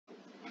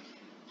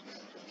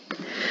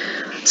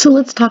So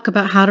let's talk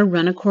about how to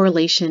run a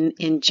correlation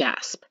in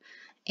JASP.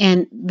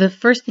 And the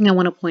first thing I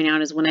want to point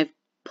out is when I've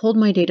pulled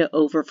my data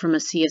over from a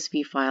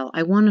CSV file,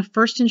 I want to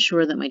first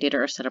ensure that my data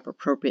are set up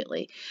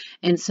appropriately.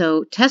 And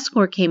so test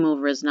score came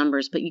over as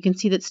numbers, but you can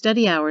see that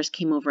study hours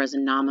came over as a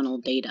nominal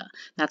data.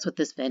 That's what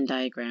this Venn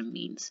diagram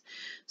means.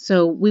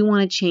 So we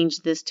want to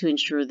change this to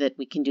ensure that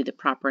we can do the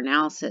proper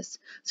analysis.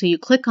 So you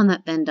click on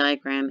that Venn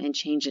diagram and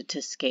change it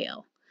to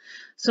scale.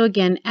 So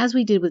again, as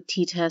we did with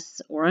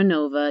t-tests or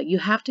ANOVA, you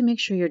have to make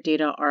sure your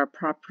data are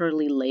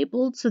properly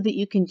labeled so that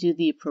you can do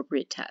the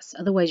appropriate tests.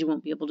 Otherwise, you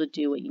won't be able to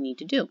do what you need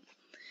to do.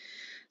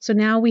 So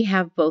now we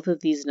have both of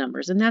these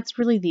numbers, and that's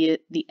really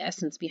the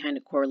essence behind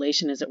a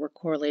correlation, is that we're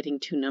correlating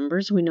two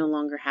numbers. We no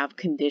longer have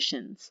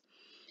conditions.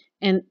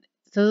 And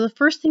so the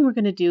first thing we're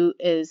going to do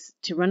is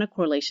to run a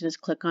correlation is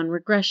click on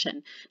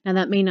regression. Now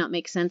that may not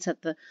make sense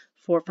at the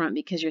forefront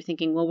because you're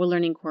thinking, well, we're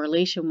learning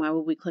correlation. Why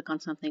would we click on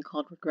something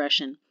called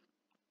regression?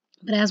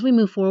 But as we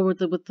move forward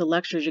with the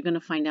lectures, you're going to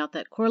find out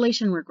that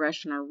correlation and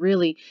regression are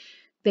really,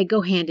 they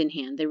go hand in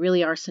hand. They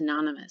really are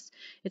synonymous.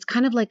 It's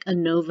kind of like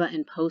ANOVA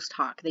and post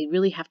hoc. They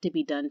really have to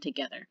be done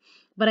together.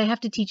 But I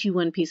have to teach you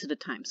one piece at a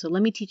time. So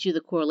let me teach you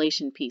the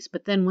correlation piece.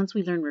 But then once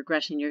we learn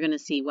regression, you're going to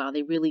see, wow,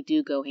 they really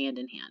do go hand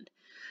in hand.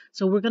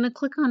 So we're going to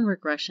click on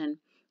regression,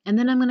 and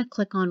then I'm going to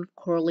click on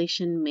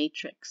correlation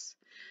matrix.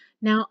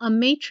 Now, a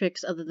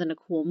matrix, other than a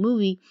cool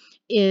movie,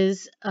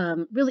 is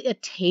really a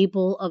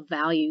table of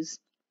values,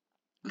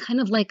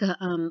 kind of like a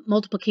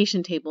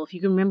multiplication table. If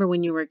you can remember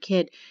when you were a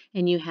kid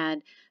and you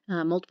had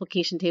a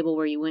multiplication table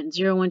where you went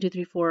 0, 1, 2,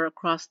 3, 4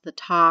 across the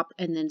top,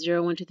 and then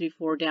 0, 1, 2, 3,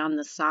 4 down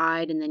the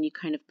side, and then you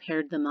kind of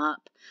paired them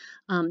up.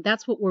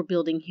 That's what we're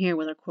building here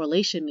with our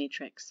correlation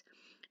matrix.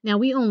 Now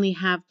we only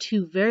have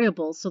two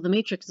variables, so the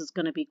matrix is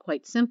going to be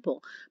quite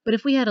simple. But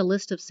if we had a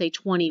list of, say,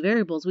 20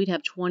 variables, we'd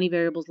have 20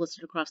 variables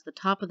listed across the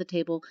top of the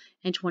table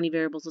and 20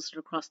 variables listed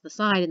across the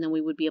side, and then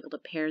we would be able to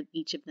pair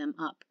each of them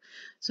up.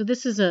 So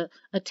this is a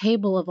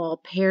table of all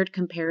paired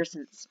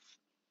comparisons.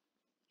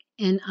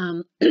 And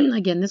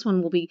again, this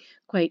one will be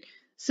quite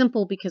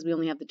simple because we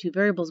only have the two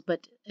variables,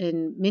 but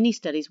in many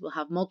studies we'll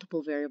have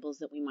multiple variables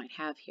that we might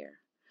have here.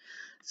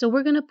 So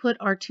we're going to put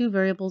our two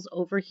variables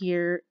over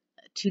here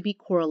to be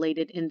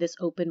correlated in this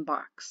open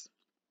box.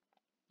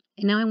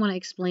 And now I want to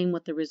explain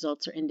what the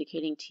results are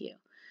indicating to you.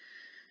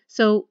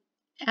 So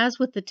as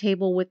with the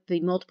table, with the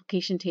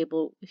multiplication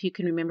table, if you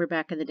can remember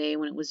back in the day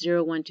when it was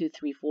 0, 1, 2,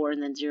 3, 4,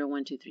 and then 0,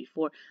 1, 2, 3,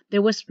 4,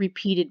 there was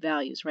repeated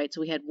values, right?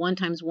 So we had 1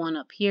 times 1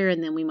 up here,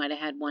 and then we might have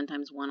had 1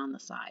 times 1 on the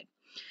side.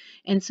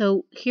 And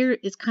so here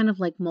it's kind of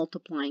like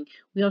multiplying.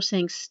 We are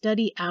saying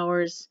study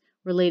hours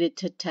related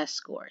to test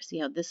score. See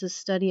how this is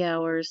study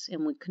hours,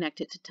 and we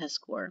connect it to test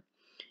score.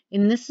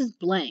 And this is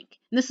blank.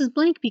 And this is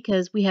blank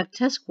because we have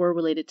test score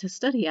related to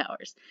study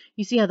hours.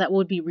 You see how that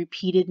would be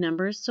repeated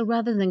numbers? So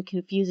rather than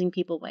confusing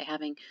people by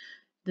having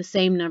the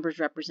same numbers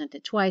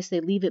represented twice, they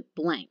leave it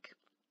blank.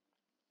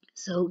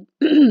 So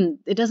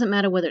it doesn't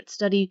matter whether it's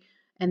study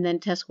and then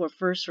test score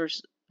first or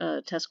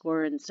test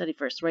score and study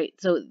first, right?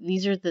 So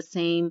these are the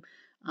same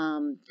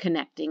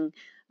connecting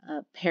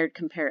paired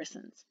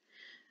comparisons.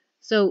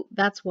 So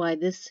that's why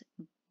this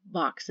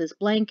box is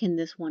blank and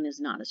this one is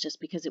not. It's just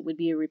because it would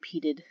be a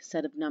repeated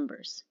set of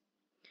numbers.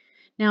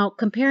 Now,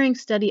 comparing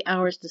study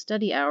hours to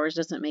study hours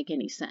doesn't make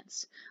any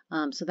sense.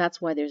 So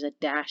that's why there's a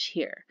dash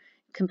here.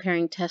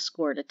 Comparing test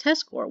score to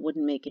test score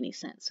wouldn't make any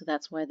sense. So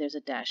that's why there's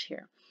a dash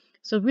here.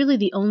 So really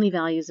the only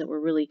values that we're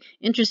really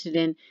interested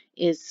in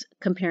is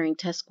comparing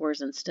test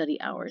scores and study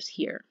hours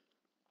here.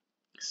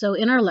 So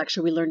in our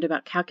lecture, we learned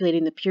about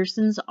calculating the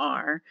Pearson's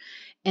R,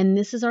 and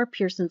this is our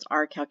Pearson's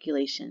R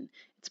calculation.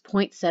 It's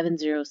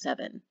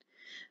 0.707.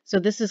 So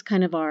this is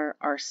kind of our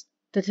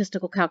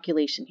statistical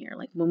calculation here.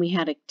 Like when we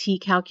had a T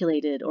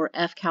calculated or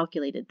F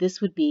calculated,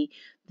 this would be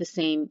the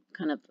same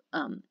kind of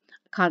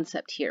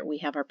concept here. We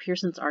have our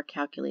Pearson's R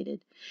calculated.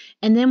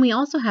 And then we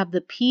also have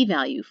the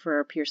p-value for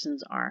our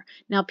Pearson's R.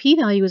 Now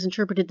p-value is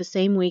interpreted the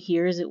same way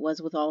here as it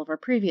was with all of our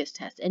previous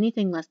tests.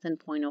 Anything less than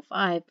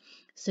 0.05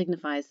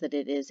 signifies that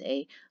it is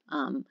a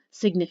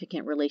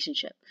significant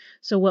relationship.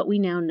 So what we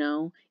now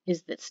know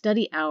is that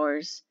study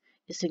hours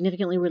is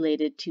significantly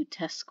related to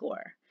test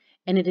score.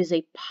 And it is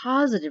a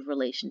positive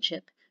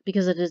relationship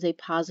because it is a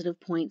positive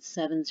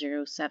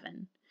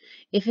 0.707.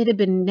 If it had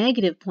been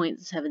negative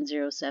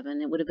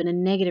 0.707, it would have been a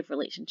negative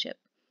relationship.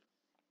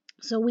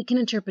 So we can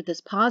interpret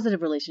this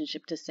positive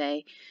relationship to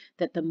say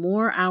that the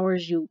more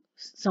hours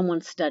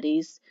someone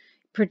studies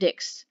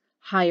predicts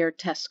higher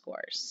test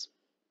scores.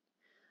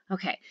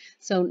 Okay,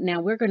 so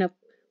now we're going to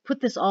put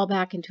this all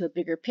back into a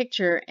bigger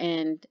picture,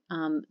 and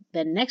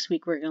then next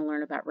week we're going to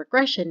learn about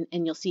regression,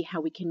 and you'll see how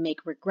we can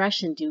make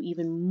regression do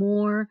even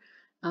more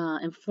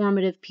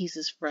informative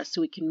pieces for us, so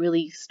we can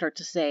really start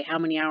to say how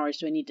many hours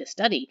do I need to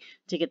study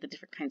to get the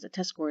different kinds of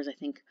test scores I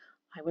think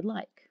I would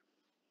like.